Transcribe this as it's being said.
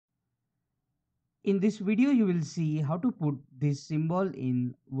In this video, you will see how to put this symbol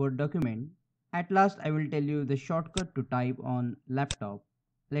in Word document. At last, I will tell you the shortcut to type on laptop.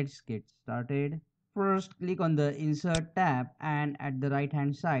 Let's get started. First, click on the Insert tab and at the right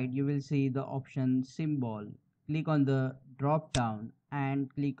hand side, you will see the option Symbol. Click on the drop down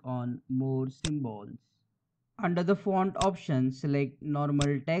and click on More Symbols. Under the font option, select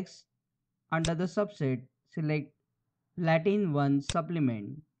Normal Text. Under the subset, select Latin 1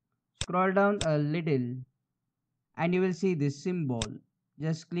 Supplement. Scroll down a little and you will see this symbol.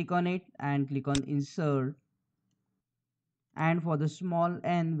 Just click on it and click on Insert, and for the small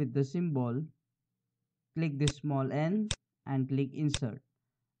n with the symbol, click this small n and click Insert.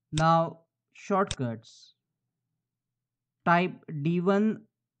 Now shortcuts. Type D1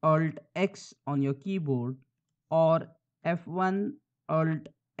 Alt X on your keyboard or F1 Alt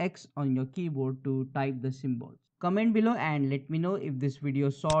X on your keyboard to type the symbols. Comment below and let me know if this video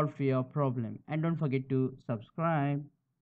solved your problem, and don't forget to subscribe.